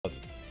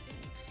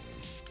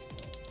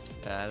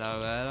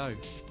Hello,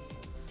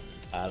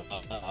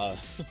 hello.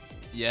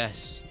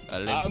 Yes,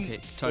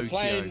 Olympic We're Tokyo.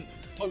 playing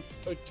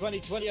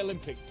 2020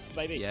 Olympic,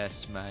 baby.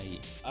 Yes, mate.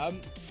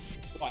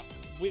 Right,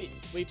 we've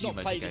You not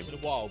made played the this in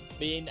game. a while.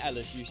 Me and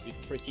Ellis used to be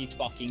pretty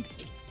fucking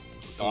good.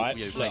 Oh, Alright,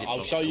 yeah, we look, played it I'll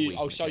for show like a you. week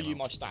I'll when it show came you out.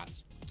 my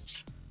stats.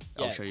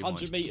 I'll Yeah, show you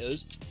 100 mine.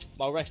 meters.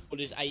 My record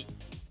is 8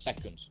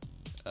 seconds.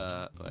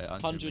 Wait,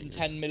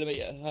 110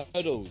 millimeter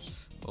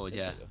hurdles. Oh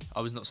yeah,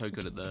 I was not so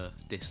good at the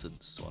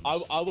distance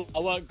ones. I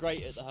weren't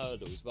great at the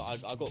hurdles, but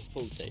I got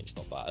 14. It's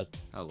not bad.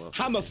 Oh well.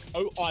 Hammer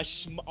throw.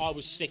 I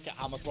was sick at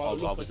hammer throw. I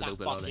Look was at a that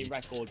little bit fucking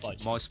like record,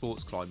 boys. My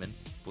sports climbing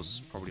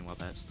was probably my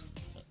best.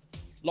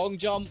 Long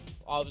jump.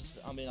 I was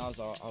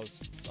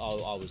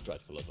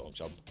dreadful at long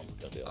jump. I'm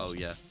gonna be honest. Oh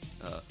yeah.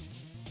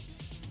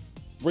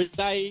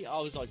 Relay, I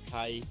was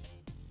okay.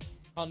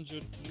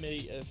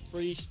 100-meter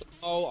freestyle,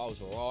 I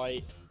was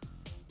alright.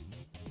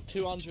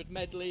 200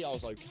 medley, I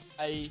was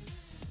okay.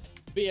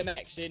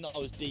 BMXing, I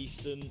was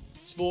decent.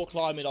 Sport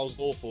climbing, I was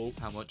awful.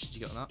 How much did you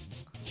get on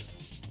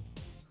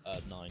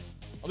that? 9.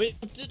 I mean,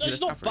 Yeah, it's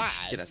that's not average. bad.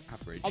 Yeah, that's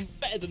average. I'm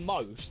better than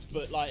most,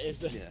 but like, it's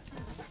the Yeah.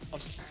 I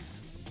was-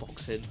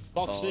 Boxing.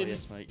 boxing. Oh,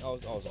 yes, mate. I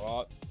was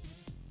alright.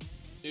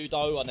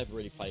 Judo, I never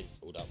really played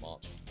all that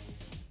much.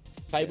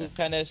 Table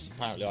tennis,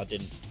 apparently I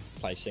didn't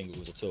play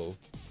singles at all.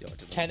 Yeah, I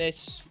did.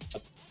 Tennis, I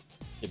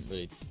didn't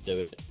really do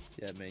it.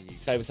 Yeah, me and you.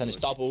 Table tennis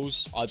Boys.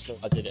 doubles, I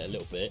did it a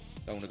little bit.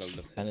 Don't want to go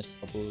look. Tennis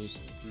doubles,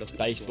 Look at the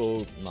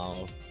baseball,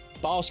 no.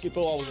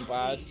 Basketball, I wasn't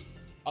bad.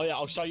 Oh yeah,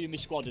 I'll show you my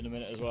squad in a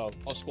minute as well.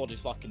 Our squad is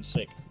fucking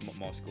sick. squad.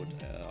 My squad.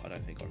 I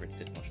don't think I really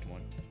did much to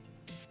mine.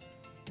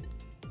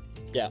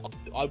 Yeah,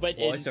 I went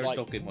Why in is there a like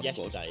dog in my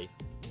squad? yesterday.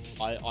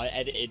 I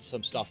edited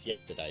some stuff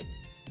yesterday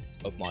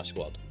of my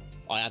squad.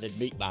 I added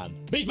Meatman.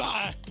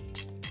 Meatman!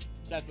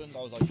 7, I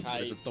was okay.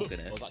 There's a dog in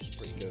it. I was actually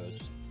pretty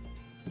good.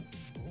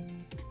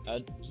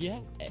 And yeah,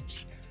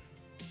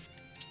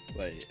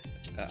 Wait,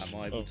 am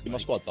I able to my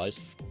make- squad, guys.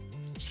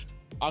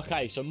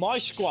 Okay, so my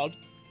squad,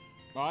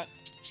 right?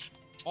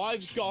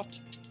 I've got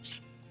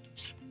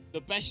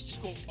the best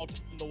squad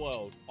in the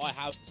world.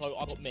 I've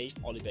got me,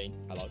 Ollie Bean.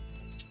 Hello.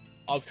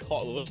 I've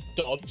got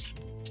Don.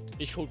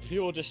 He's called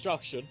Pure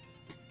Destruction.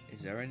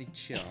 Is there any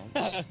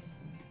chance?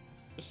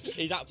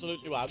 He's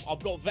absolutely mad. I've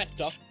got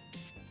Vector.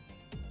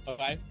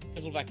 Okay,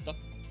 little Vector.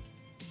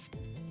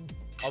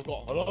 I've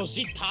got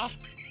Rosita.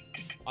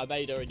 I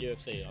made her in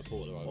UFC and I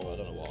bought her over. I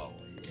don't know why.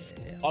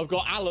 Yeah. I've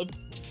got Alan,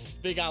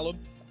 Big Alan.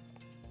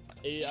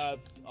 He, I've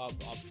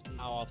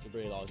now after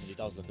realising he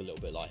does look a little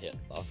bit like Hitler,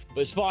 but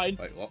it's fine.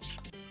 Wait, what?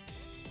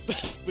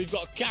 We've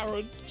got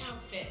Karen,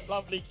 Outfits.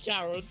 lovely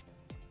Karen,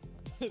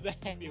 the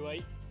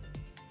heavyweight.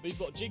 We've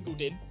got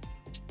Jingledin.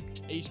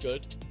 He's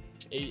good.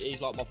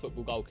 He's like my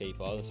football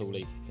goalkeeper. That's all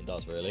he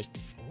does really.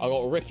 I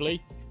got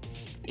Ripley.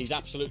 He's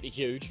absolutely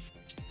huge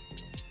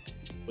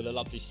with a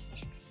lovely.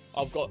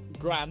 I've got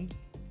Gran.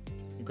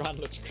 Gran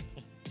looks great.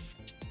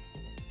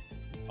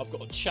 I've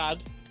got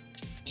Chad.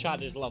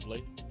 Chad is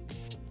lovely.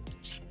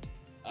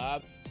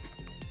 I've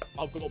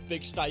got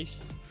Big Stace.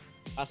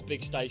 That's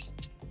Big Stace.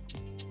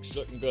 She's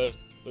looking good.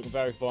 Looking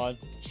very fine.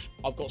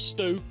 I've got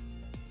Stu.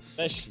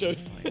 There's Stu.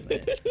 Fine,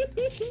 mate.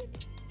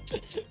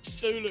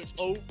 Stu looks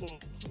awful.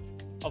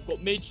 I've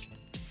got Midge.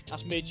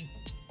 That's Midge.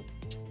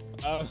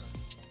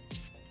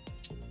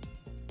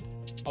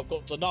 I've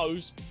got the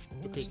nose,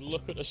 because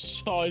look at the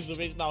size of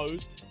his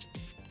nose.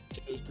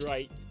 It was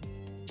great.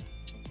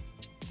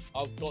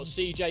 I've got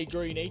CJ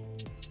Greeny,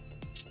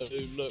 who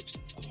looks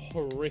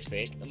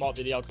horrific. It might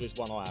be the ugliest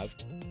one I have.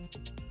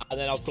 And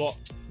then I've got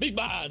Big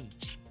Man.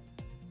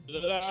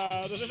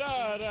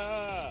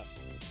 I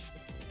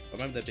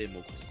remember there being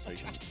more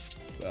customization,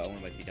 but I want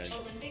to make a game.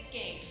 Olympic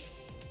Games.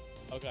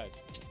 Okay.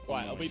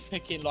 Right, are we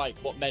picking like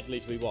what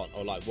medleys we want,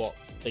 or like what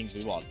things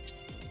we want?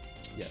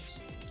 Yes.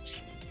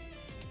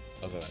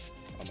 Okay.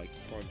 I'll make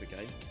a private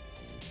game.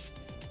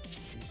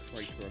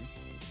 Create room.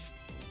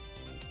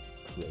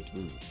 Great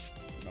move.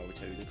 And I will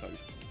tell you the code.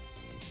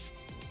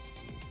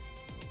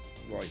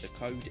 Right, the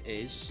code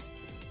is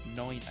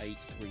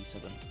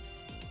 9837.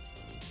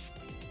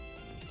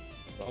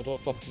 I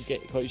don't fucking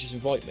get it. Can't you just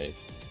invite me?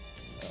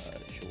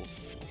 Sure.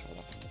 I'll try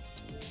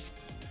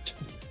that.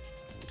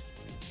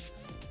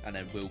 And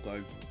then we'll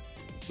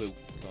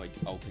like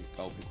I'll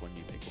pick one,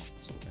 you pick one,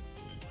 sort of thing.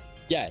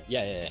 Yeah.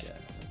 Yeah,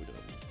 that's how we do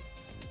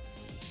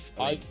it.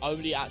 I've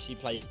only actually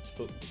played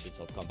football since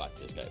I've come back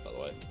to this game, by the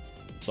way.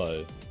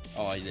 So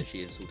I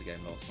literally installed the game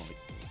last night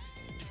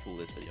before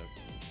this video.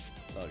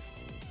 So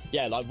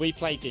yeah, like we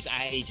played this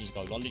ages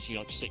ago, like literally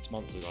like 6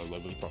 months ago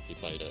when we properly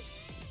played it.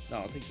 no,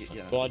 I think it.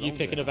 Yeah. Go on, you longer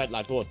pick an now. event,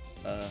 lad. Go on.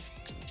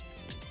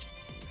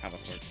 Hammer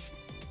throw.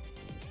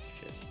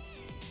 Shit.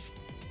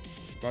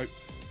 Right.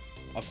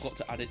 I've got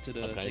to add it to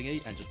the Okay.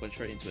 thingy and just went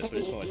straight into it, but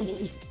it's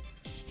fine.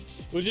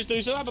 We'll just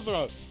do some hammer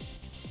throw.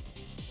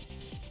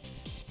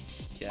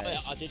 Yeah. Oh, yeah,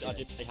 it's- I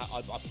did.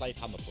 I played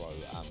hammer throw.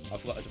 I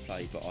forgot how to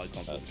play, but I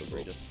can't watch the football.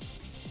 reader.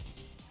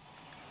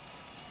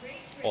 Great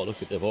Oh,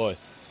 look at the boy.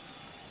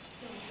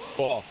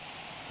 Oh,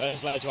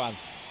 there's Lejuan.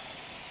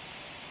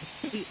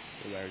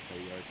 Where is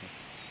me?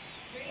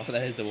 Oh,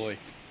 there's the boy.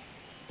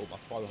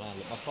 difficult.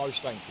 My throw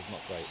strength is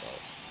not great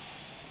though.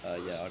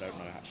 Yeah, I don't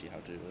know actually how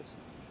to do this.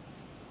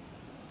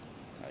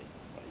 Okay,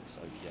 wait, so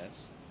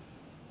yes.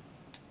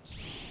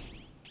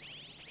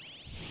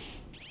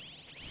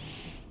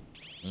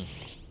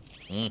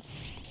 And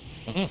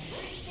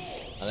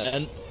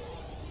then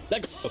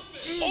let go.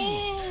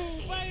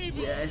 Oh,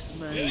 baby! Yes,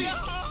 mate. Yeah!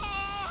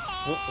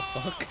 What the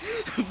fuck?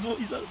 What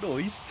is that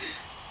noise?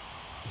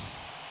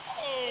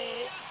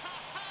 Oh.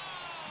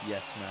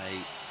 Yes,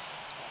 mate.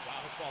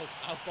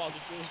 How far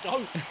did yours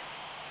go?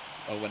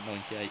 I went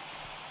 98.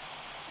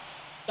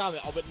 Damn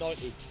it, I went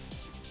 90.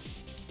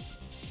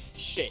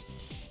 Shit.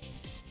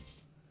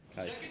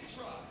 Okay.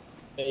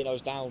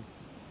 Dino's down.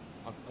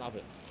 I can have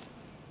it.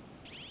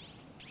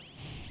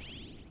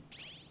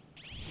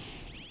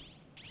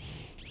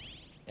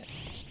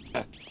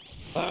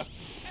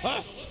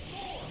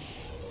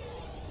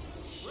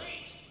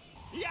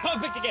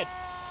 Perfect again.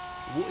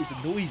 What is the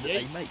noise that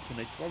they Yeet. make when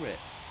they throw it?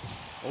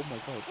 Oh my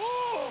god.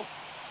 Oh!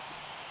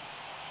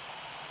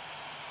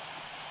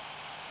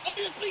 I'm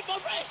gonna bleed my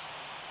wrist.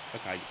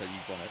 Okay, so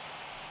you've won it.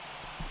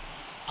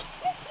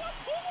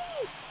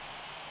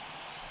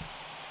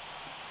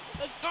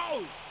 Let's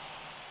go.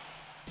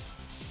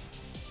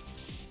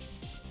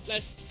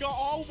 Let's go.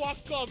 Oh my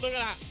god, look at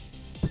that.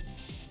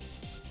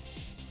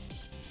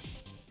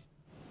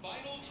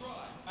 Final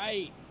try.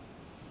 Hey.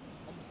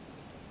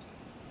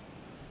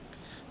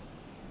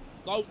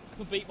 No,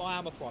 can beat my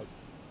hammer throw.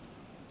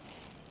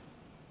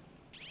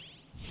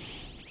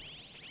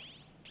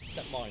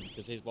 Except mine,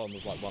 because his one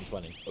was like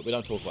 120, but we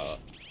don't talk about that.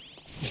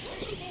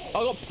 I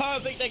got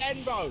perfect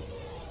again, bro!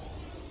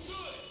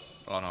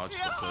 Oh no, I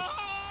just got good.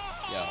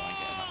 Yeah, I ain't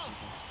getting that too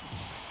far.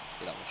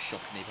 Yeah, that was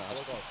shockingly Oh bad.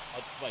 my god.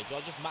 Wait, did I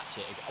just match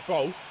it again?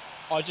 Bro,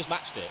 I just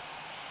matched it.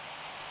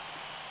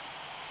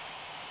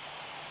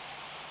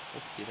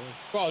 Fuck you, know.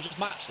 Bro, I just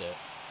matched it.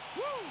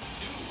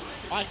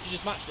 I actually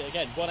just matched it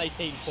again. They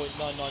say it's a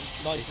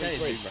 118.99933.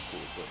 new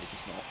record, but it's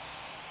just not.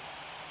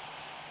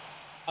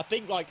 I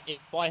think like if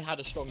I had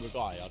a stronger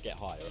guy, I'd get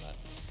higher on it.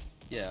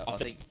 Yeah, I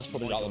think that's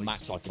probably my like the guy's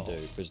max so I can do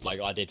fast. because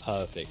like I did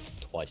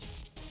perfect twice.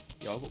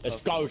 Yeah, I got Let's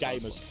perfect go, on the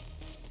first gamers. one.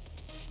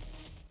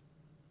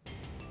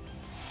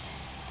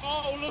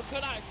 Oh, look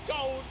at that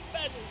gold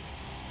medal!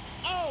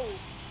 Oh,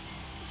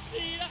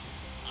 see that?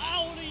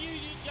 Oh, the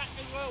Union Jack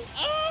as well.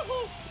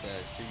 Oh! Yeah,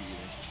 it's 2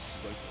 units, just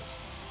both of us.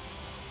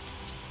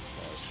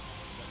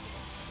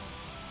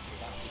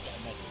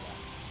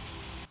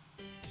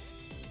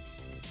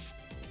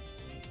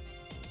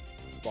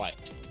 Right,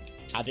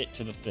 add it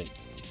to the thing.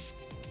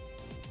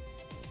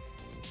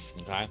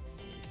 Okay,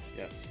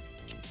 Yes.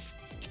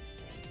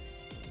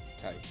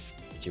 Okay,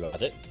 did you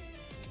add it?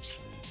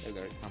 there we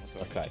go, hammer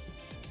throw. Okay.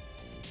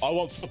 I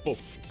want football.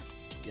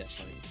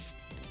 Yes, mate.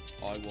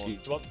 I You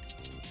want... want?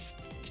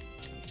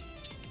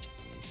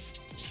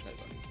 There we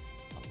go.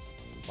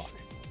 Fuck.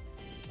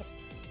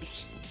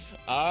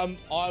 I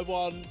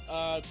want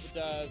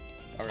the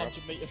Hurry up.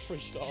 100-meter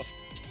freestyle.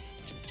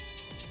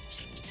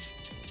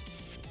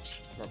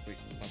 Rugby.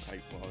 Okay,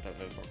 well, I don't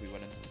know if rugby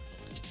winning.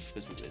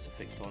 Because it's a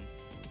fixed time.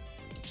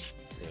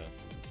 Yeah.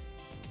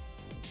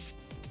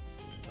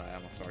 Okay,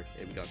 hammer throw.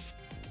 Here we go.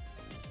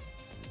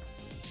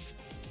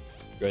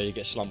 You ready to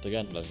get slumped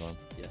again, Lesnar?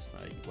 Yes,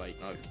 mate. Wait,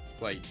 no.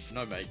 Wait,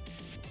 no, mate.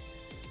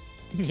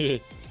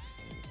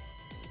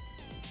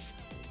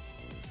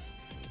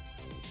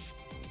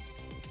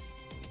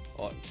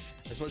 Alright.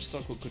 As much as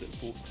I've got good at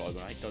sports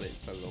climbing, I ain't done it in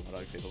so long, I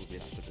don't think I'll be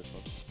that good this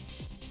one.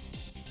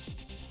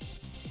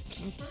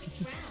 First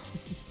round.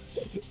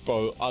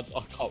 Bro, I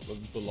can't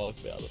remember for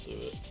life be able to do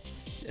it.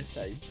 Yeah,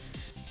 same.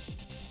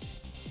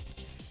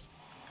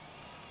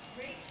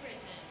 Great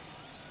Britain.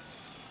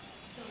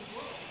 The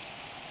world.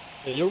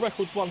 Yeah, your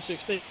record's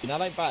 116.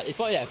 That ain't bad.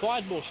 If I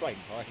had more strength,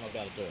 I reckon I'd be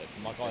able to do it.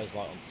 My guy's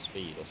like on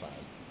speed or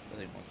something. I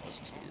think my guy's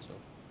on speed as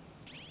well.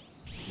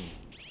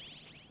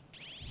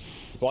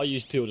 If I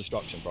used pure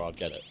destruction, bro, I'd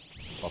get it.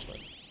 Trust me.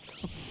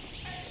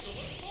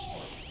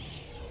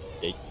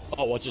 Yeah.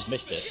 Oh, I just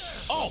missed it.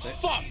 Oh,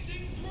 fuck!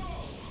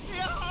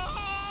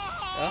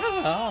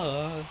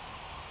 Ah!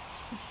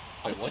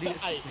 Wait, why do you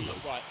get Hey, 6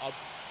 meters? right,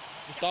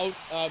 just don't,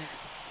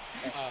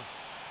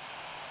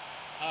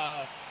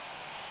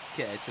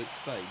 Care to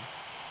explain?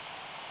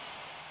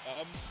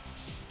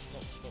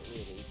 not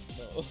really,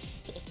 no.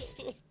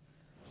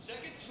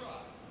 Second try.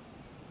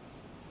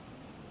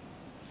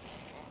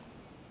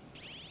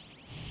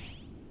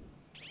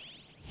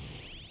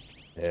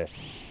 Yeah.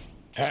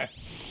 Huh?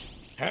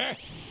 Huh?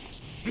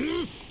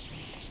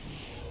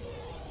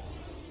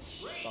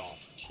 Oh,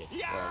 shit.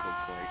 Yeah. I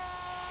got great.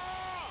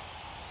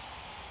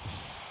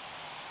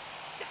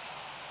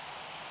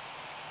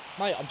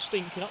 Mate, I'm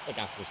stinking up the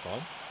gap this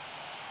time.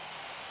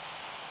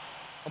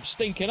 I'm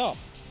stinking up.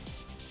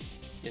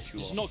 Yes, you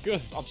It's are. not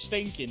good. I'm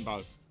stinking,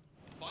 bro.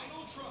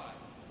 Final try.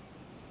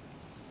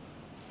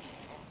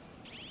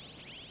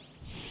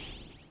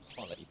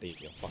 Can't let you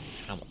beat me on fucking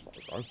hammer throw,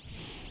 bro.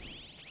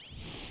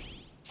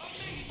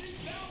 Amazing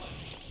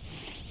balance.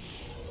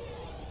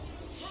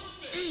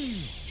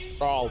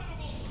 Perfect. Oh,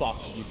 fuck,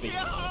 you beat me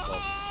on hammer throw. Oh,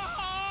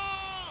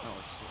 I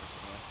just wanted to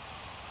know.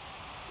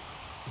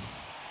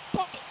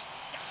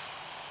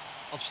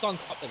 I've stunk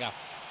up the gap.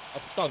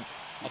 I've stunk.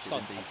 You I've did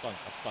stunk. indeed. I've stunk.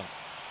 I've stunk.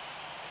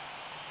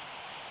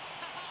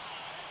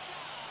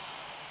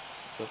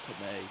 Look at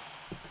me.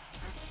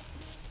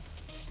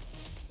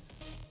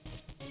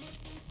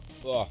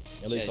 Oh,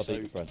 at least Yeah, I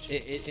beat the French.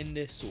 In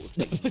this sort of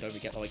thing, you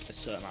don't get like a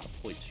certain amount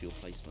of points for your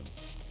placement,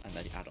 and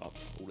then you add up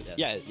all of them.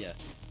 Yeah. Yeah.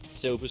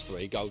 Silver's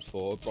 3, gold's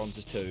 4,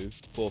 bronze's 2,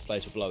 4th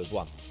place or below is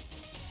 1.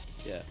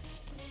 Yeah.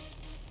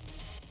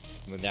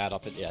 And when they add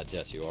up,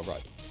 yes, you are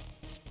right.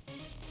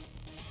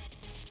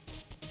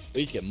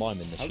 We need to get mime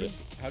in this How shit.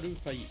 do we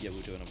play? Yeah, we'll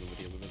do another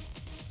video with him.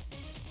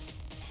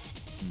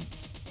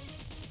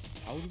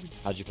 How do we?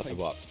 How'd you play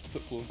what?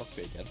 Football and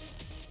rugby again.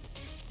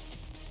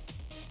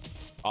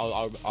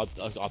 I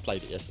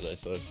played it yesterday,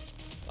 so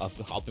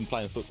I've been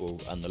playing football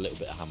and a little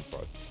bit of hand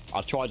throw.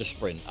 I tried a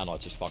sprint and I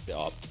just fucked it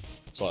up.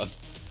 So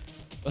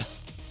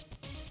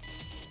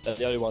they're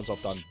the only ones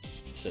I've done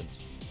since.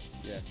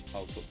 Yeah.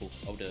 Oh, football.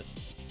 I'll do it.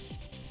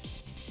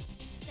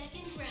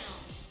 Second round.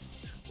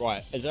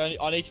 Right, is there any,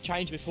 I need to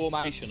change my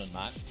formation and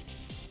that.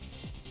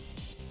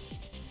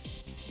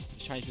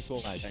 Just change my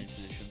formation. Change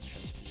positions.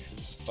 Change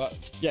positions.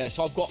 But yeah,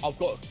 so I've got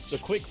the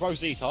quick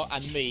Rosita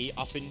and me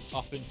up in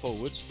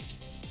forwards.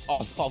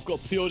 I've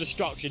got pure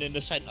destruction in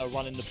the centre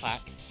running the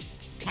pack.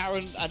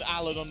 Karen and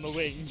Alan on the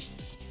wings.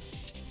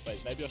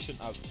 Wait, maybe I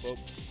shouldn't have. Well,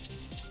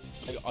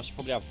 maybe I should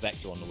probably have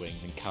Vector on the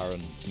wings and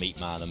Karen,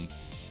 Meatman, and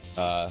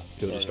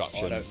pure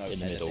destruction I don't know in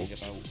the middle.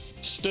 anything about.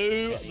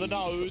 Stu, Yeah, the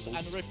nose, football.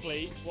 and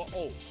Ripley. What?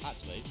 Oh,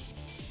 actually,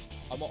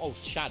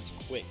 Chad's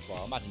quick. Right,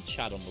 I'll imagine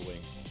Chad on the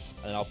wings,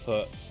 and then I'll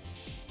put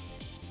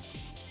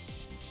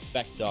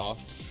Vector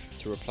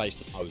to replace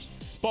the nose.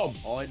 Bomb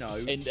I know.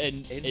 in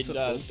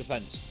football.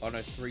 defence. I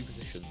know 3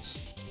 positions.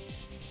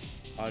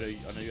 I know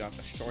you have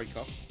a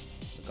striker,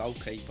 a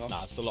goalkeeper,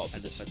 Nah, it's a lot of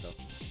and a positions.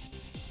 defender.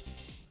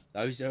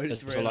 Those are the only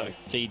There's 3. so I know.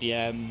 like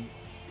CDM,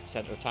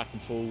 centre attacking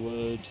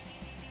forward,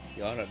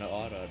 Yeah, I don't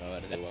know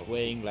anything left well.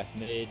 wing, left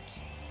mid,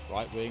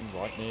 right wing,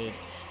 right mid.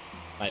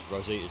 Mate,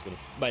 Rosita's gonna.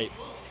 Mate,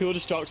 pure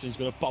destruction is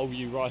gonna bowl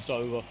you right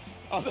over.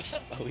 Oh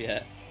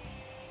yeah.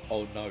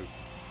 Oh no.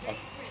 Great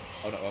Britain.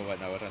 Oh no. Oh wait,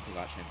 no. I don't think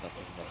I actually ended up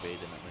putting that beard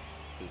in that me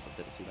because I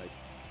did it too late.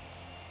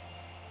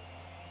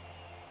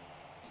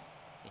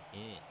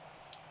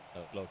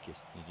 Locus.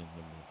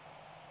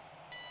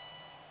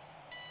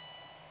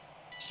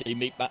 See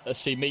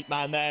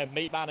Meatman there.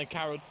 Meatman and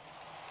Karen.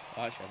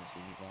 I actually haven't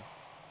seen you now.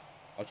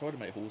 I tried to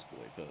make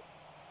Horseboy, but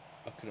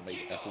I couldn't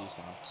make a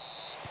horseman.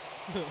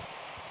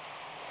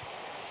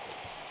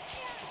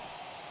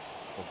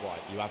 Oh,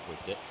 right, you have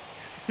whipped it.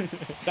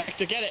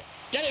 Vector, get it!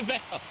 Get it,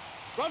 Vector!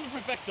 Run for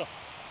Vector!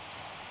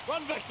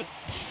 Run, Vector!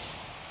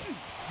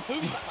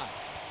 Who's that man?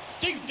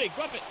 Jingle Dig,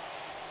 grab it!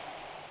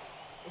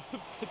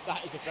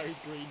 That is a very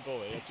green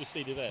boy. I've just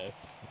seen it there.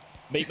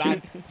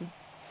 Meatman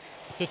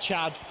to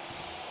Chad.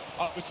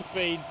 Up to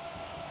Bean.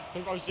 To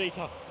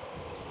Rosita.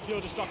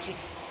 Pure destruction.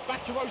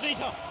 Back to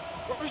Rosita.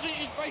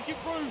 Rosita's breaking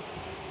through.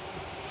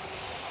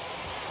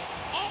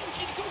 Oh,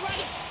 she's got rid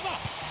of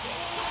fuck.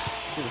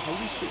 Dude, how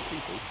do you switch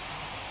people?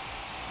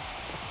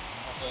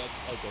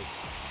 Okay.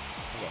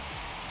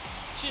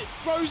 Shit,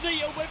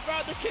 Rosita went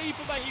round the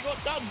keeper, mate. You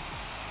got done.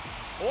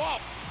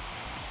 What?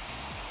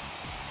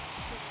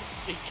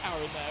 See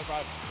Karen there, bro.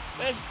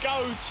 Let's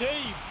go,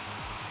 team.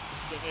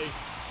 Jimmy.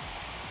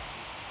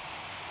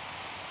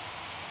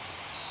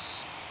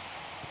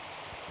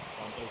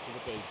 Try and go to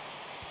the B.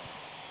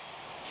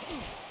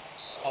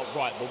 Oh,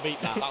 right, well,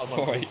 Meatman, that was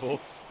uncalled Right. for.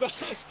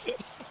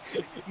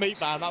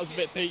 Meatman, that was a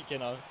bit peak, you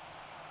know.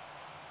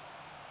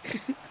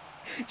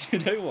 You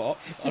know what?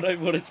 I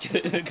don't want to get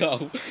it in the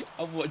goal.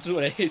 I just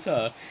want to hit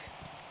her.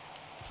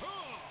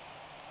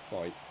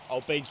 Right. Oh,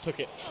 Beans took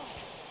it.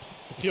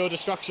 Pure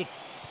destruction.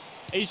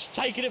 He's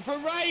taking it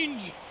from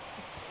range.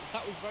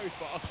 That was very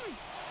far.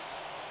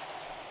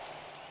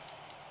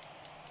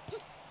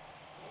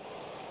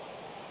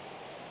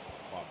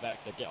 Right,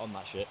 Vector, get on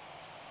that shit.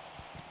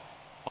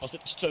 Pass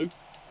it to Stu.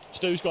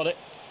 Stu's got it.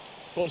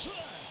 Go on,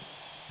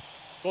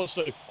 Go on,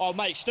 Stu. Oh,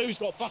 mate, Stu's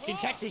got fucking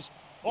techers.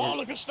 Oh, Yeah.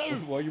 look at Stu.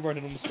 Why are you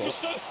running on the Look at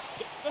spot?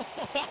 Stu.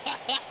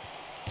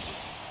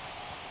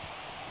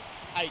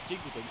 Hey,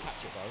 Jingle didn't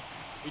catch it, bro.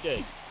 We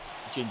did.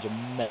 Ginger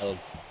Mel.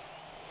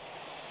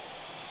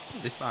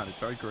 This man is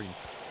very green.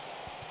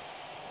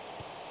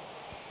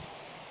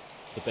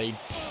 The beam.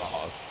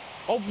 Uh-oh.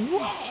 Oh,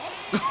 what?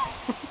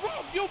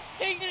 Rob, you're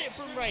pinging it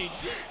from range.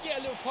 You get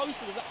a little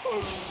closer to that.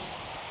 Oh,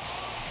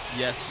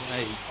 Yes,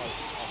 mate.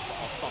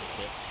 I fucked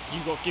it.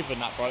 You got given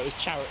that, bro. It was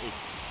charity.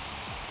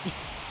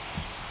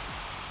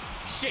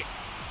 Shit.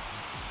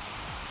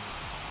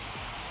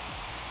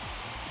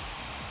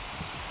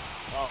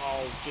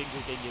 Oh,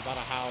 Jingle Ding, you've had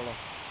a howler.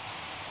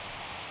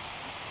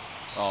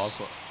 Oh,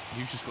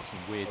 you've just got some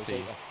weird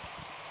team.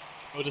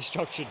 For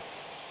destruction.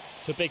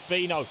 To Big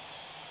Bino.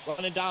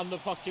 Running down the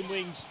fucking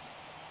wings.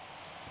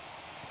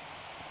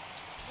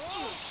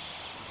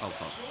 Oh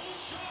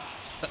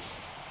fuck.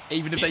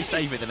 Even if they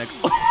save it, then they're.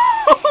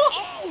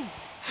 Oh!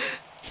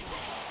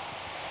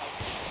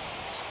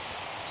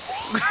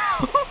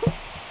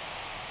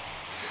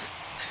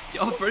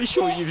 I'm pretty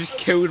sure you just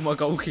killed my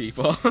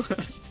goalkeeper.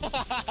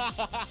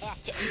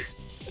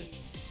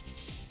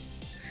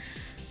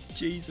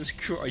 Jesus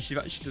Christ, you've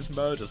actually just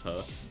murdered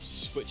her.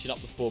 Switching up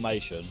the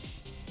formation.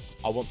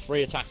 I want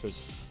 3 attackers.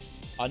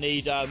 I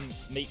need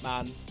Meat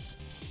Man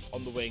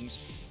on the wings.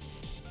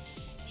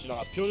 So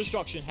like pure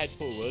destruction, head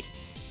forward,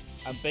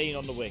 and Bean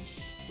on the wing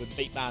with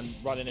Meat Man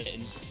running it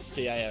in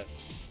CAO.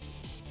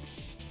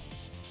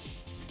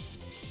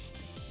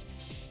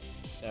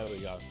 There we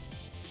go.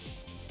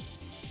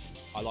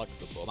 I like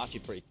football. I'm actually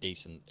pretty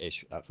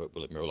decent-ish at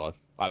football in real life.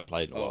 I haven't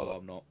played in a while. Oh,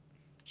 I'm not.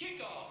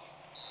 Kickoff.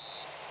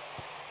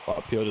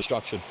 Right, pure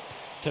destruction.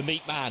 To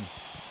Meat Man.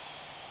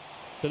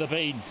 To the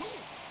Bean.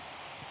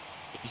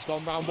 He's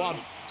gone round 1.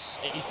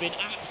 He's been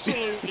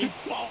absolutely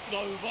fucked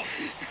over.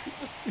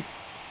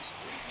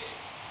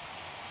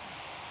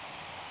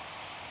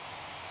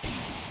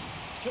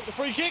 Took the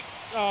free kick.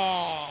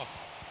 Oh,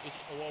 it's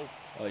a wall.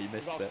 Oh, you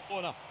missed it.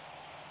 Corner.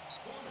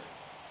 Corner.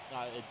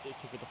 No, it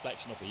took a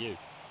deflection off of you.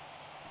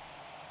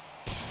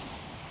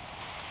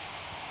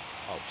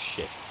 Oh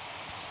shit.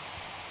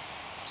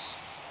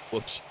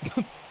 Whoops.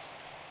 Roving.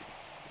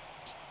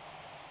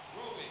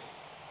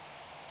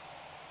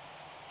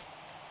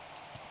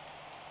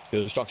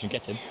 Good destruction,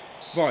 get him.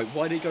 Right,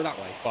 why did it go that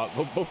way? But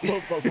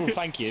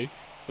thank you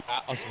for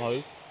that, I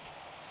suppose.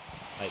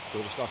 Hey,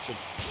 good destruction.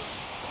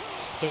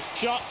 Took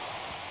shot.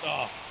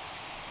 Oh.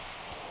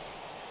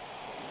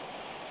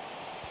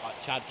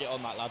 Right, Chad, get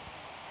on that, lad.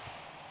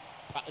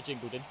 Back to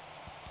Jingledin.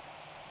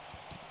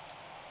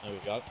 There we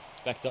go.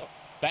 Vector.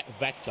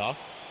 Vector.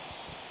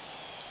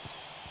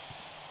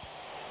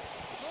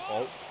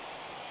 Oh,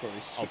 Probably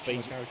oh, switching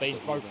my Beans characters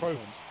like broke you through. went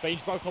times.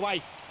 Beans broke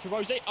away to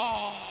Rosie.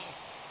 Oh!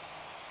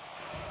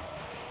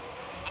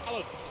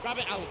 Alan, grab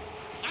it, Alan.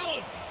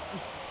 Alan!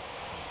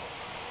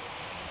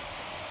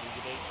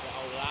 Get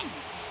hold of that.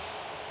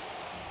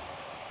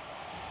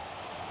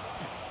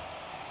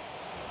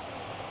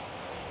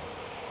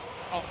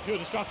 Oh, pure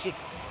destruction.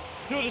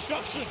 Pure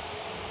destruction.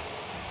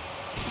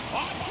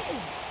 Oh,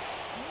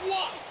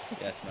 what?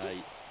 Yes,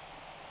 mate.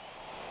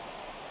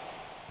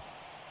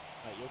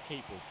 Mate, your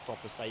keeper's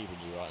proper saving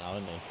you right now,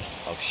 isn't he?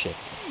 Oh, shit.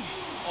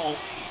 Oh.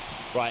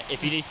 Right,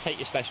 if you need to take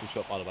your special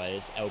shot, by the way,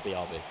 it's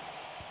LBRB.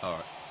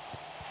 Alright.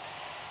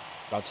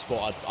 I just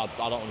thought I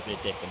don't want to be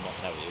a dick and not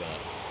tell you,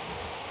 innit?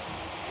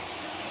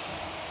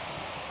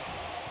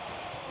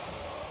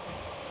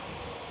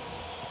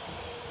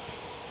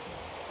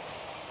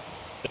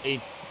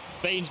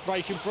 Bean's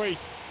breaking free.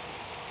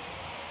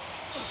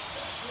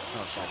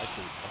 Oh, shit, I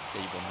killed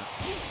Dave on this.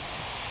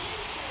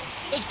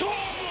 Let's go!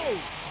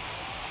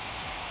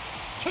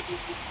 2-1.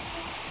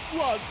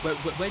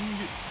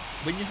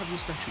 When you have your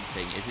special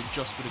thing, is it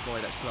just for the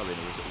guy that's glowing,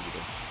 or is it all of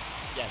them?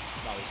 Yes,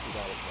 no, it's the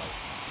guy that's right.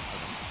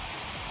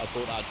 I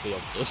thought that'd be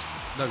obvious.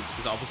 No,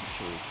 because I wasn't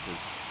sure,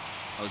 because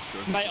I was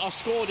sure. Mate, I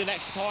scored in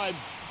extra time.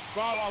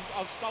 Bro,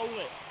 I've stole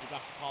it. You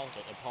have to pass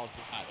it and pass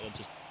it back and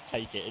just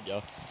take it, didn't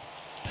you?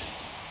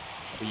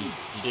 But you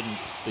didn't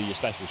do your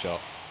special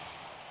shot.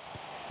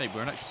 Hey,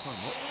 we're in extra time,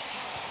 what?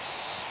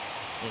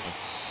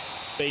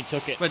 Bean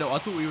took it. Wait, no, I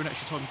thought we were in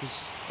extra time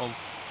because of,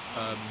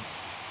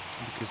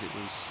 because it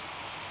was...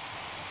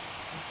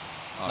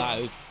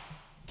 No,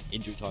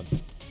 injury time.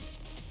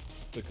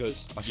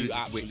 Because I you should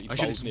have absolutely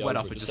just bowled me went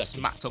over up and in a just second.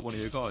 smacked up one of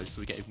your guys so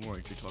we get even more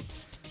injury time.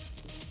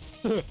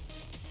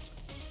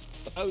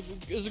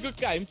 It was a good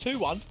game,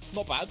 2-1,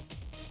 not bad.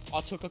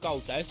 I took a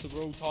goal there, so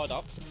we're all tied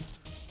up.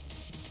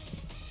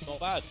 Not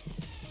bad.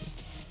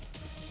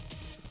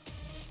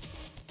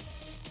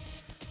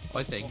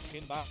 I think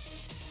Fucking bad.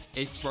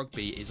 if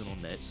rugby isn't on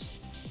this,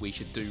 we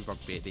should do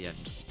rugby at the end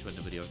to end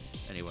the video.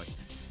 Anyway.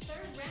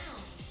 Third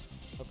round.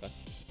 Okay.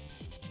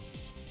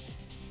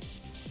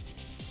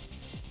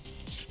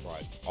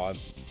 Right, I'm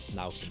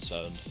now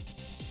concerned.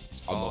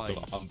 It's I'm not fine.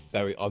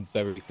 gonna, I'm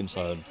very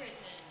concerned.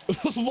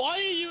 Britain. Why are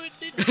you in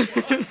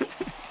ninja?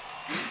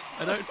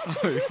 I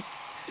don't know.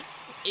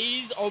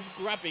 Ease of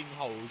grabbing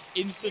holes,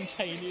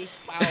 instantaneous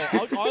power. I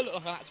look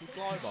like an actual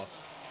climber.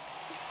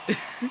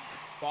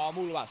 But I'm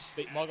all about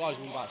speed. My guy's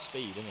all about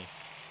speed, isn't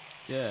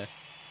he? Yeah.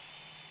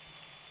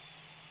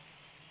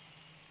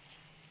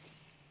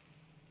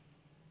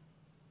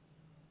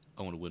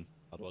 I want to win.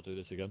 How do I do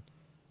this again?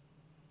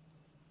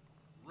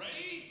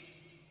 Ready?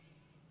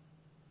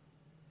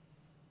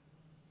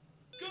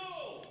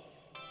 Go!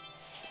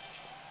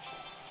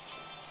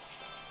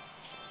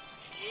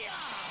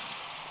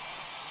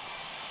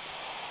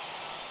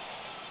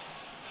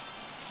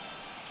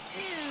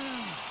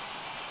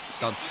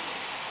 Done.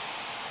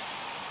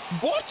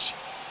 What?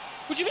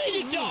 What do you mean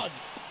you're done?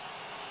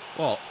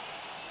 What?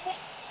 What?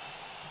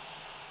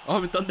 I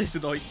haven't done this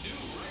in like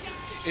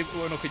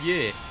like a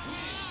year.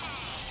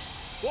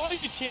 Why are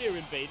you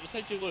cheering, Bean? It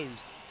says you lose.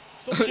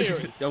 Stop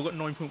cheering. Yeah, I've got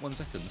 9.1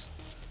 seconds.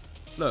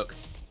 Look,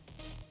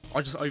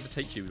 I just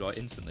overtake you like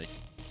instantly.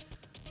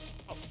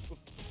 Oh,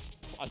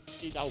 I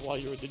see now why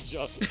you're a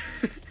ninja.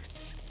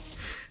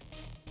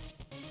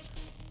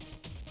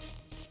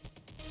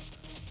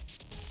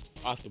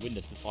 I have to win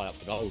this to tie up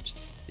the goals.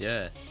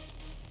 Yeah.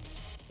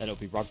 then it'll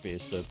be rugby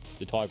as the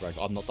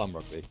tiebreaker. I've not done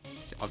rugby.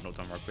 I've not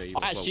done rugby.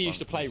 I actually used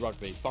to play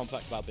rugby. Fun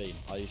fact about Bean,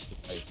 I used to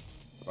play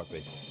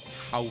rugby.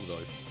 How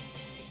though?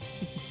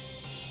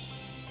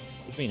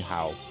 What do you mean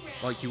how?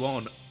 Like you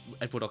aren't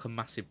Edward like a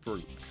massive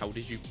brute. How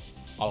did you?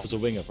 I was a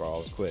winger, bro. I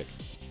was quick.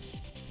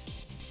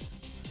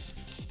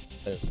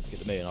 Get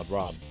to me and I'd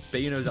run.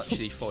 Beano's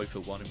actually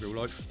 5'1" in real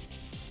life.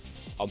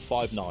 I'm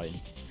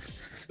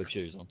 5'9" with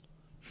shoes on.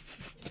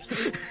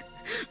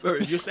 Bro,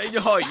 if you're saying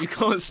your height, you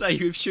can't say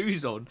with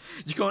shoes on.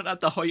 You can't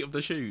add the height of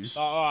the shoes.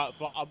 Alright,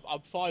 but I'm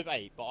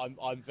 5'8", but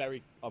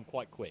I'm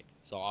quite quick.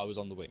 So I was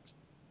on the wings.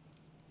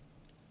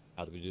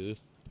 How do we do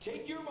this?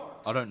 Take your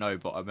marks. I don't know,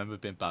 but I remember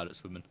being bad at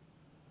swimming.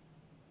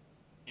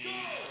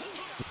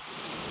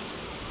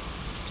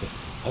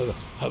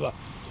 Hover.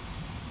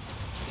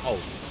 Oh,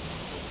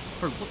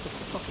 Bro, what the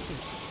fuck is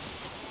this?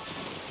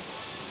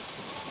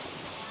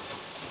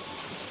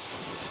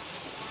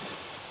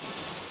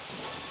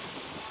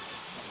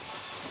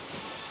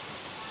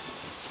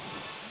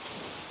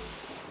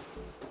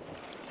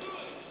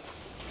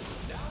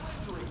 Now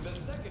entering the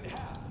second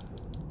half.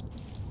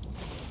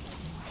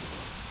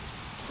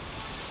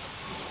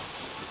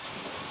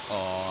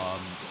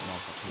 My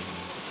fucking...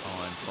 Oh,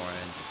 I'm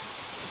trying.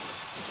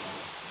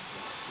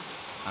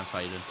 I'm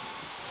failing.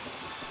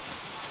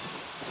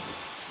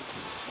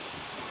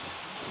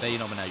 Bean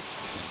nominate.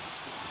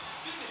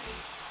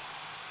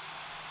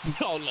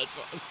 oh, let's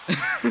go.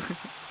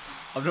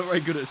 I'm not very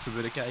good at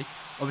swimming, okay?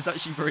 I was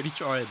actually really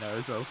trying there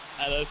as well.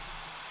 Ellis.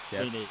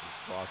 Yeah. We need.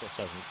 Well, I got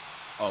 7.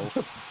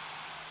 Oh.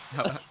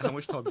 how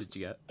much time did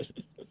you get?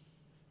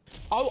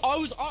 I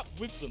was up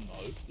with them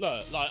though.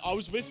 Look, like I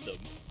was with them,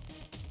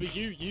 but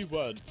you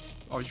weren't.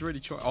 I was really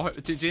trying.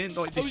 Didn't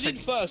like I this was in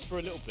take... first for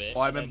a little bit.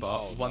 I and then- remember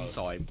oh, one no.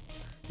 time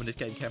when this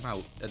game came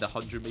out at the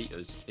 100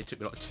 meters, it took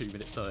me like 2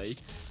 minutes 30.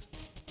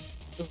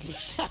 But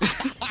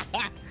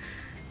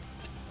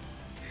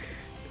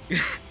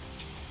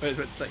it's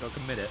meant to take like a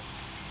minute.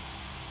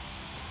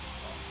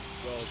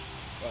 Well,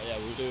 right, yeah,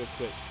 we'll do a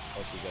quick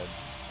hockey game.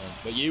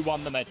 But you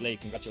won the medley.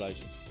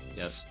 Congratulations.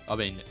 Yes, I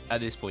mean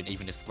at this point,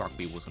 even if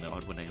rugby wasn't it,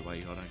 I'd win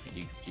anyway. I don't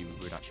think you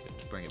would actually be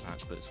able to bring it back,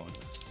 but it's fine.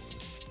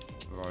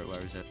 Right,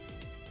 where is it?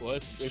 Well,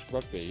 if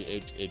rugby,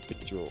 it'd be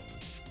a draw.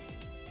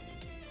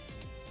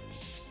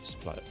 Just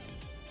play it.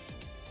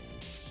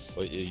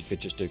 Or you could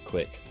just do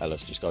quick.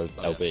 Ellis, just go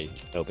Oh, yeah.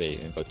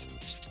 LB, and go to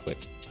quick.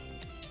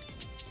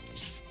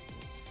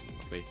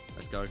 Rugby,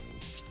 let's go.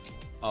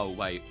 Oh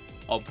wait,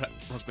 I'm playing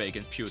rugby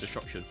against pure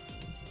destruction.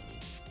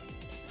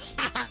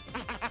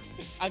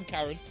 And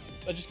Karen,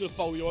 they're just gonna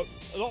fold you up.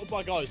 A lot of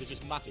my guys are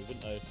just massive,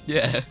 aren't they?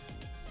 Yeah.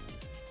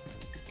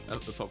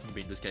 Apart from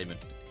being just gaming,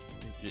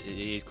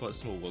 he is quite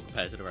small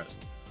compared to the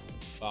rest.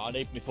 But I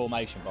need my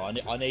formation, bro.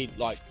 I need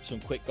like some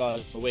quick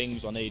guys for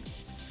wings. I need.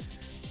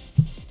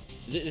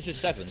 This is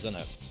 7s, isn't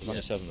it? There's only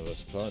Yeah. 7 of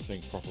us. I don't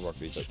think proper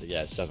rugby's at the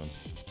 7s.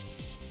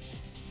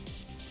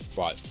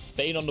 Right,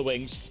 Bean on the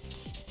wings.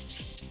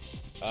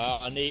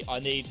 I need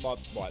my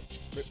right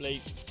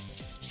Ripley.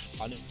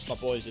 I need my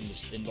boys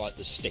in like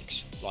the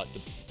sticks, like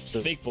the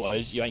big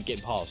boys. You ain't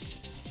getting past.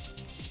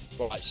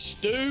 Right,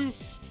 Stu,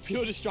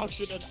 Pure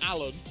Destruction, and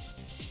Alan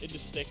in the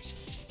sticks.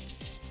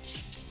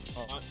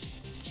 All right.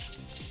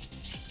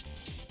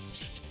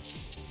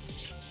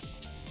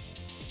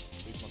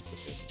 Who's my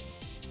quickest?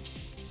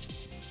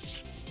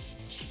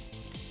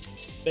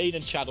 Bean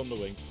and Chad on the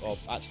wings. Oh,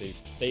 actually,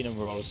 Bean and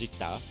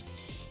Rosita.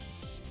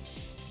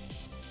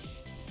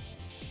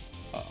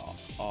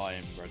 I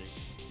am ready.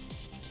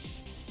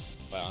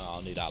 Wait,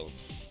 I'll need Alan.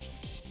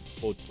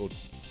 Hold.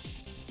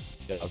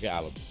 Yeah, I'll get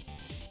Alan.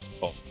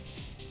 Oh,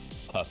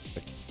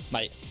 perfect.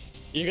 Mate,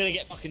 you're gonna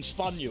get fucking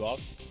spun, you are.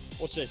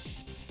 What's this?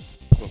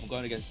 Well, if I'm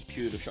going against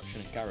pure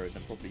destruction and Garrett,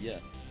 then probably yeah.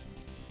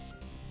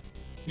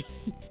 You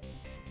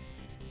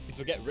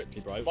forget Ripley,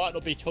 bro. He might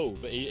not be tall,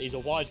 but he's a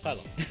wide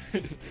fella.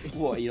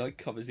 What, he like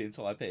covers the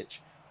entire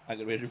pitch? I'm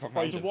gonna be different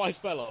Bro, he's a wide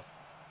fella.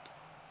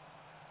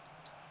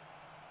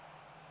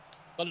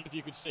 I don't know if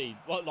you could see.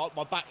 Like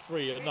my back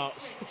three are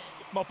nuts.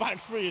 My back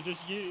three are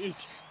just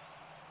huge.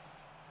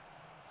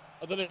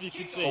 I don't know if you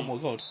can see. Oh my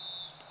god.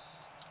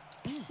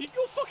 You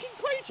got fucking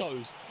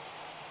Kratos.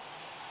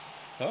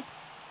 Huh?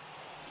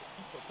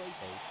 You've got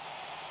Kratos.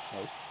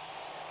 No.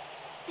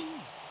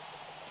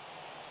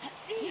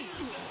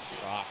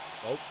 Right.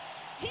 Oh.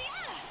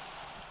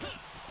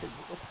 What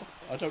the fuck?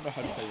 I don't know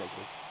how to play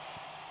rugby.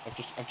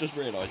 I've just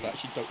realised I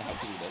actually don't know how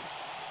to do this.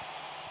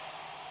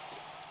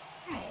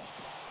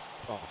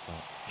 Oh, what's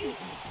that?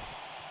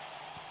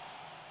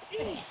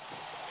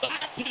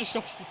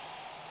 Destruction.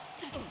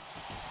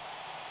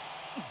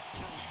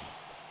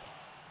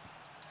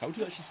 How do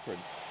you actually sprint?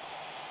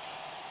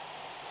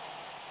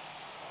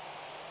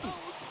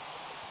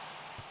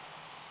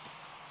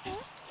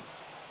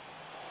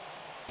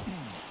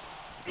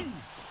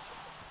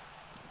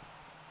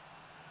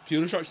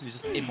 Pure destruction is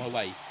just in my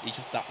way. He's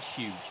just that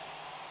huge.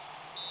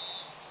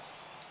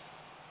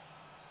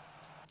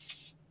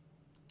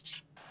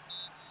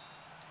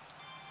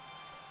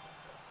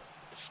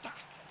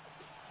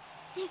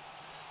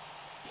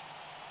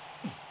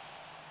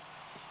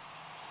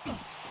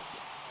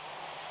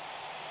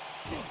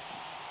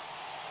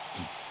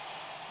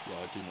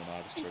 do not know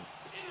how to sprint.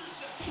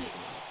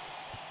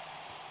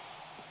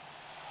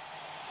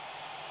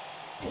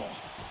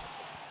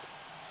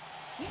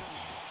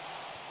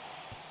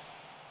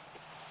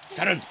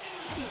 Karen! The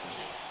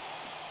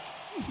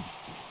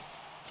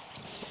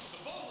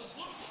ball is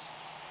loose.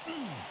 The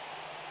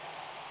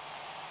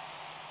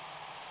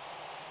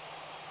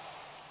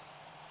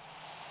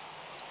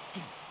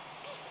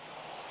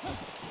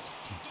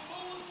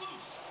ball is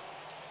loose.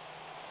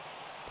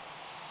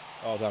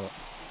 Oh, damn it.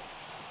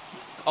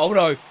 Oh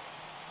no!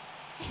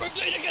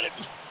 Regina, get it!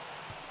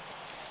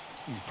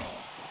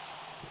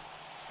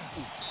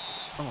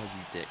 Oh,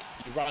 you dick.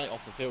 You ran it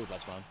off the field,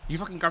 lads, man. You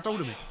fucking grabbed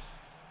hold of me.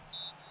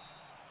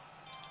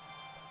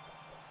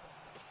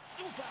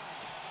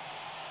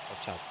 Oh,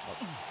 Chad.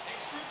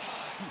 Extra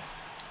time.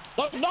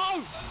 No!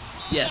 No!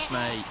 Yes,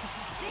 mate.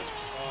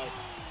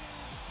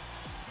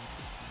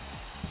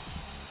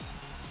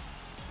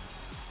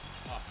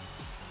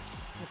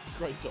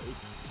 Kratos.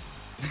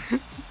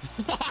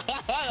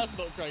 That's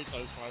not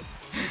Kratos, man.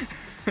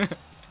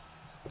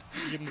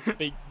 You give him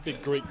a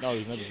big Greek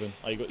nose and everything.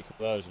 Oh, you got your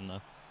conversion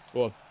now.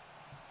 Go on.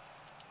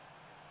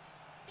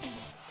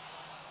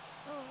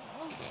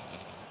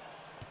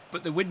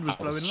 But the wind was That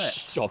was blowing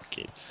left.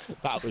 shocking.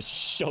 That was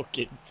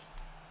shocking.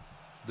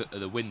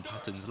 The wind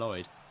patterns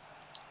lied.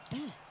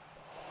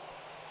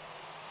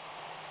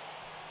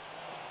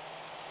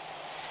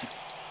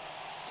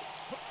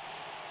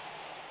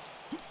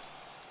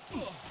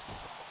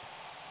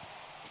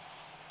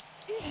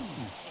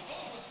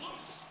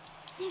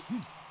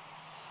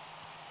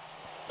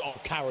 Oh,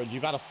 Karen,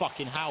 you've had a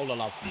fucking howler,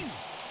 love. The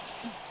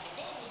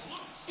ball is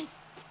loose.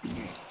 The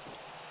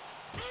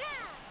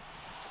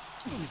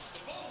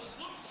ball is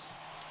loose.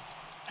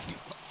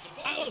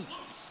 The ball is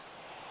loose.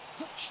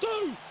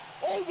 Stu!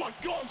 Oh my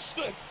god,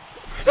 Stu!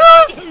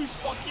 Stu's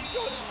fucking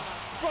trying.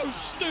 Bro,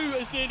 Stu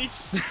has nearly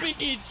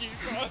speared you,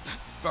 bro.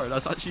 Bro,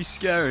 that's actually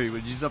scary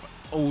when you just have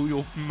all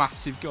your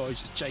massive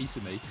guys just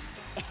chasing me.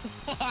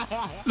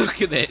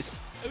 Look at this.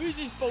 Who is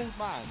this bald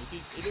man?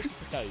 He looks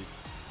like Dave.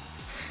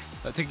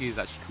 I think he's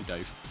actually called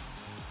Dave.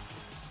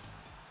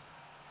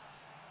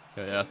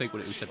 Yeah, I think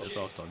what we said this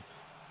last time.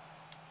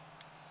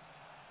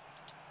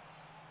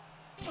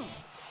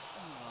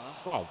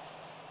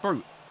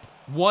 Bro,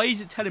 why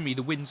is it telling me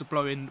the winds are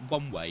blowing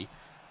one way,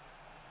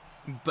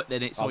 but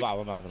then it's like... Wow,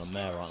 I'm having a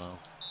mare right now.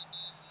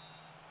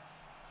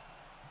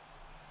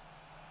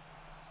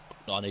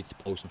 I need to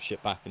pull some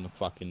shit back in the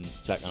fucking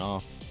second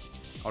half.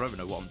 I don't even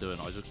know what I'm doing.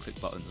 I just click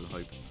buttons and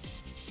hope.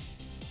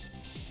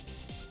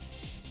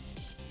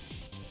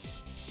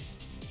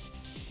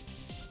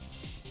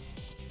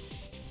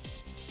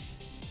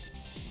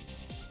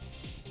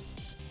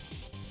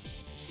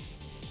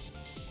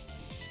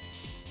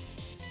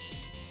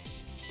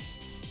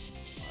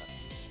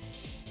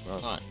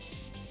 Right.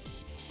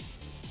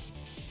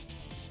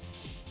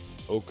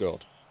 Oh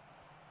god.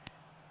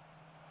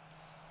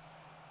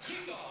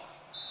 Kick off.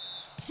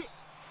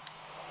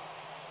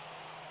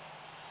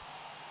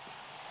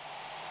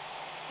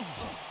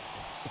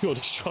 Your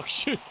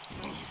destruction.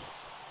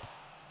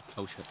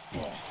 Oh shit.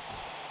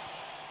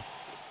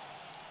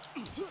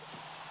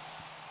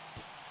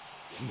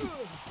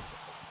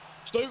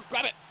 Stu,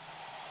 grab it.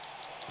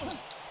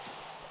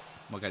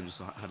 My game just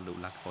had a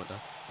little lag point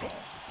there.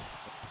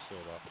 I saw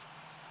that.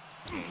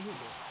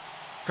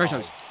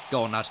 Kratos,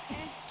 go on, lad.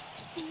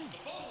 The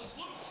ball is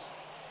loose.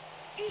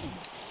 The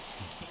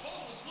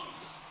ball is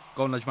loose.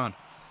 Go on, ledge man.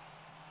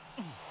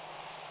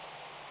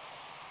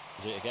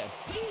 Did it again?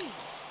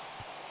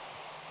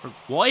 Bro,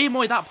 why am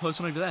I that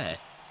person over there?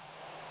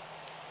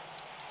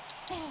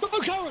 Go,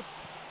 Karen!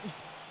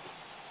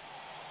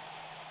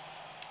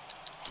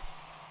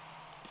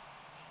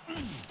 The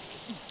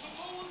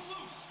ball is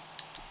loose.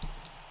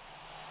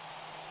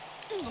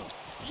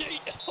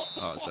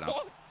 Oh, it's been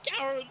out.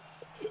 Karen!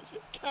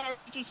 Karen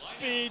just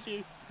speared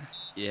you.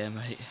 Yeah,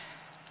 mate.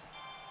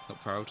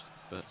 Not proud,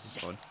 but it's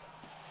fine.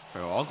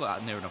 Bro, I got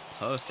that near enough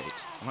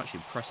perfect. I'm actually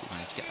impressed that you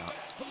managed to get that.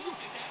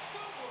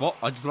 What?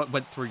 I just like,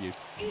 went through you.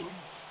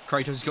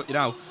 Kratos has got you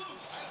now.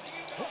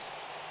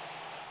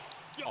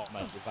 Oh,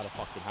 mate, we've had a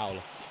fucking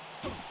howler.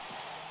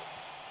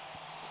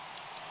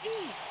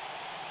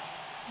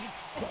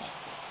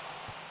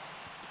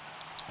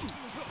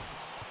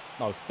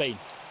 No, Bean.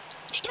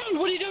 Stu,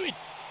 what are you doing?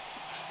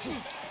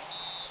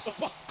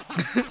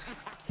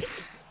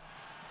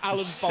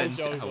 Alan Sent Bolger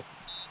it over. out.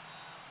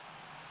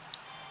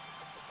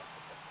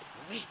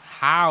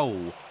 How? The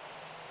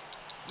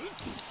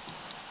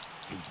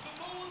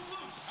ball is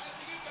loose.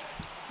 Passing it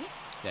back.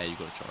 Yeah, you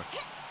got to try.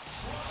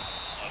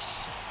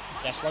 Yes.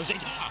 Yes,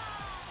 Rosita.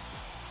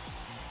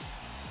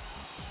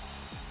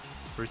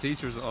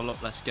 Rosita is a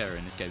lot less scary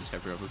in this game to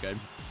every other game.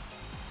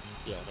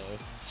 Yeah, no.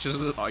 She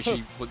doesn't look like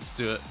she wants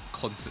to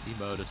constantly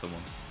murder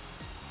someone.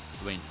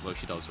 I mean, well,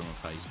 she does from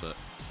her face, but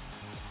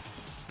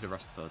the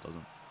rest of her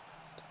doesn't.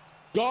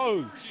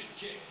 Go! Version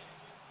kick.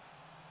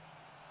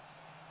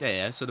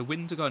 Yeah, so the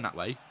winds are going that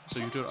way, so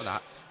you do it like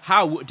that.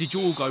 How did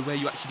you all go where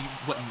you actually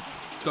went and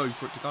go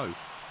for it to go?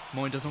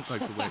 Mine does not go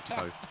for where it to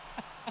go.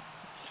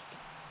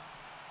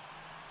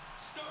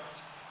 Start.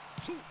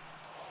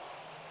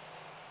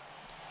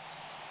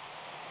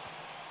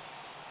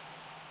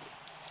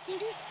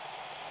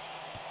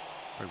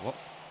 Bro, what?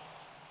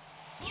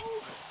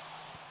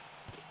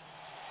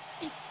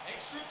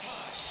 Extra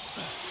time.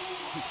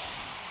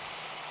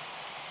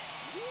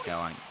 Yeah,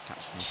 I ain't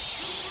catching you.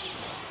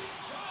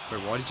 Bro,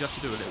 why did you have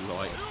to do a little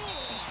like?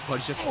 Why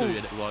did you have to do a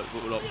little like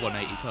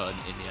 180 turn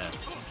in the air?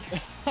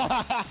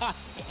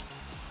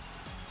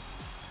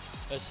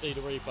 Let's see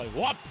the replay.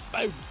 What?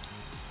 Boom!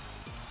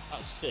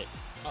 That's sick.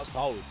 That's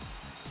cold.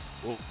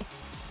 Whoa.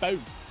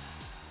 Boom!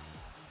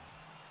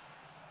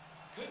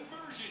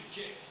 Conversion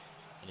kick.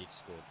 I need to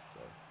score.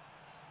 Sorry.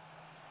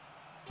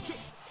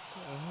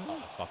 Oh,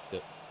 I fucked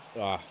it.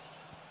 Ah.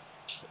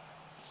 Shit.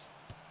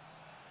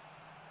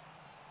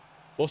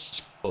 What's the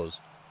scores?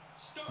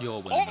 Start. You're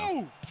winning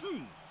now.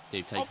 Oh!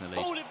 You've taken the I'm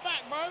lead. holding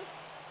back, bro.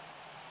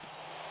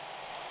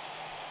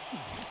 The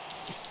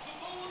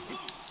ball is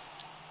loose.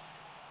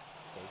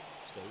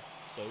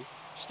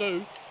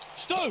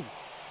 Stu!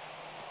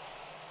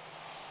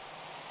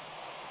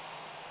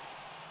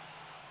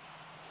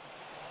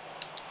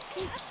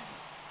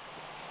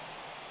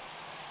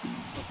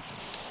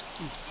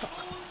 The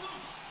ball is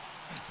loose.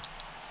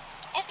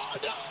 Oh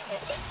no!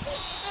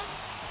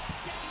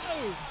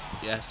 No!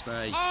 Yes,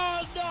 mate.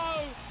 Oh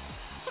no!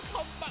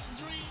 Comeback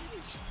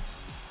dreams!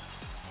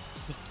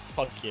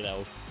 Fucking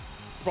hell.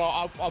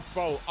 Bro,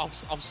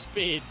 I've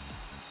speared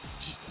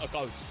just a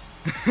ghost.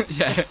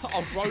 Yeah.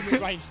 I've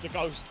Roman Reigns the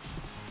ghost.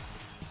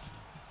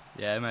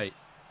 Yeah, mate.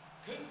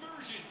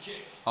 Conversion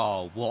kick.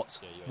 Oh, what?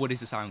 Yeah, yeah. What is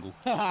this angle?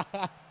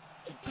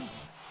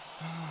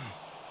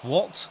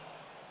 What?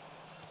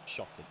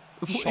 Shocking.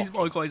 What is Shocking.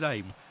 my guy's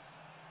aim?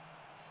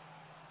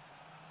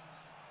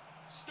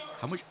 Start.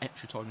 How much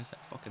extra time is that?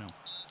 Fucking hell.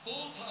 Full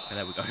Okay, time.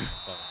 there we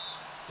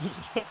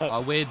go. I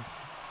win.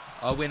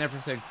 I win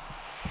everything.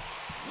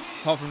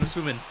 Apart from the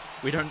swimming.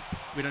 We don't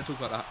talk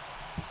about that.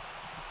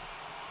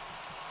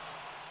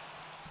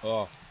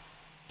 Oh.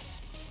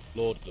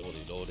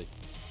 Lordy.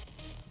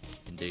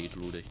 Indeed,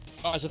 Lordy.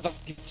 Alright, so thank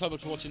you so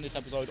much for watching this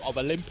episode of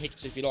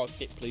Olympics. If you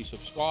liked it, please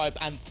subscribe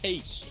and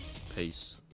peace. Peace.